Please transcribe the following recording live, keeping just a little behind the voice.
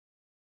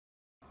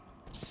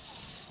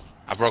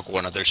I broke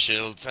one of their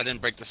shields. I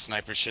didn't break the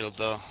sniper shield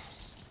though.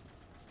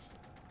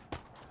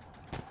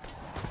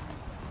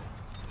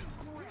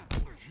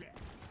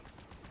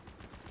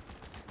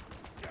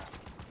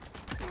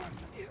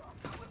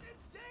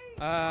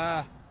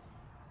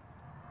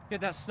 Get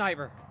that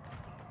sniper.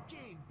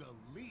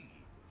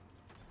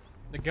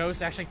 The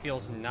ghost actually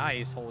feels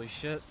nice. Holy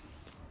shit.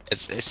 It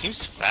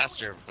seems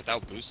faster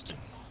without boosting.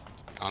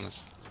 To be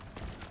honest.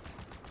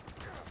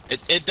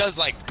 It does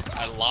like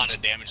a lot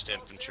of damage to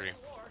infantry.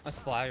 I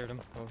splattered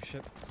him. Oh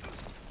shit.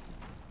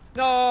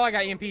 No, I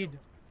got EMP'd.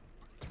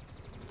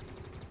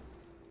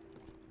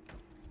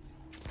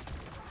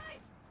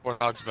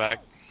 Warthog's back.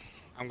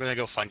 I'm gonna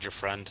go find your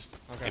friend.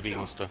 Okay. Maybe he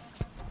wants to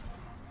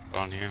go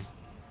on here.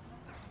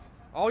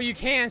 Oh, you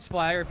can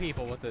splatter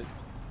people with it.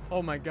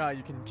 Oh my god,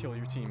 you can kill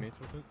your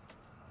teammates with it.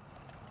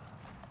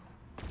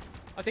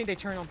 I think they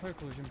turn on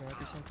perclusion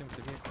back or something with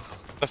the vehicles.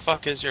 The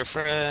fuck is your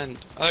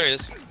friend? Oh, there he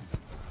is.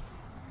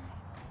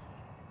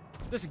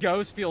 This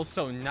ghost feels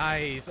so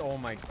nice. Oh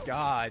my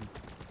god.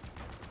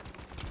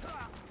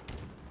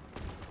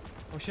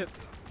 Oh shit.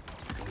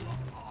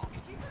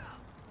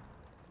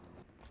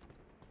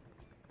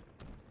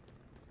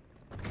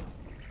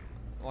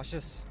 Watch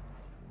this.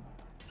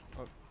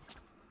 Oh.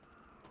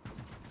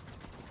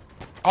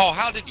 Oh,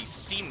 how did he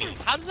see me?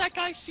 How did that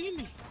guy see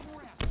me?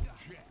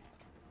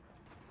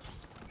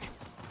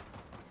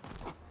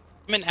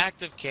 I'm in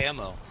active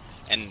camo,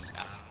 and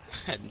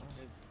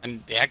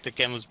the active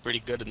camo was pretty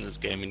good in this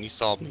game, and you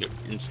saw me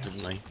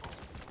instantly.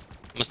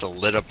 Must have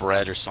lit up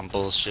red or some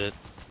bullshit.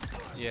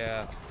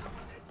 Yeah.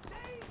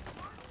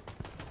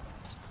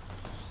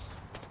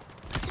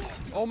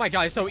 Oh my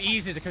god, it's so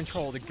easy to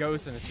control the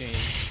ghost in this game.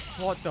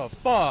 What the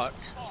fuck?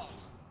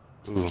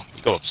 Ooh,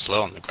 you go up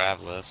slow on the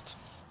grav lift.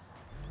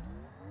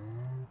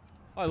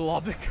 I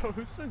love the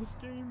ghost in this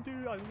game,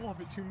 dude. I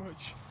love it too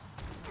much.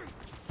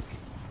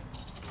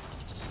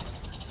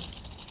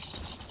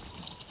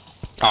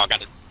 Oh, I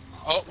got it.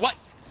 Oh, what?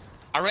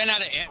 I ran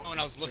out of ammo and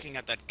I was looking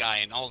at that guy,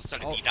 and all of a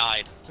sudden he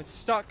died. It's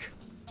stuck.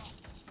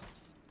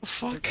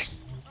 Fuck.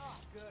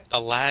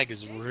 The lag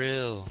is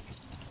real.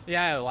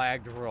 Yeah, it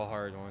lagged real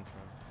hard one time.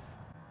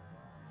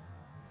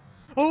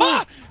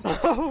 Ah!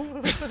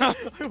 Oh!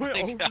 I went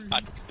Thank over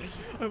God. you.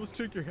 I almost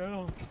took your head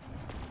off.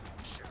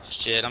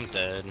 Shit, I'm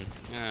dead.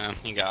 Yeah,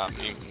 he got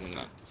me.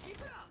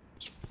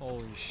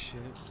 Holy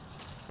shit.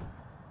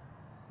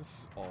 This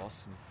is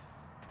awesome.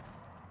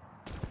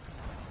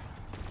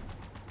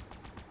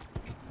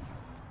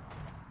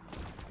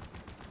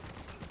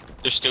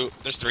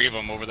 There's three of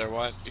them over there.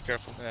 What? Be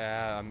careful.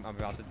 Yeah, I'm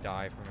about to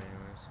die from it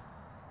anyways.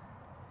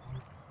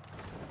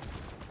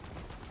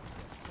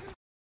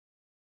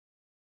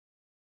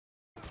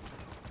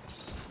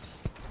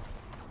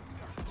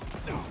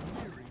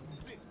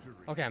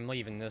 Okay, I'm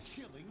leaving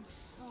this.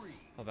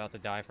 I'm about to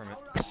die from it.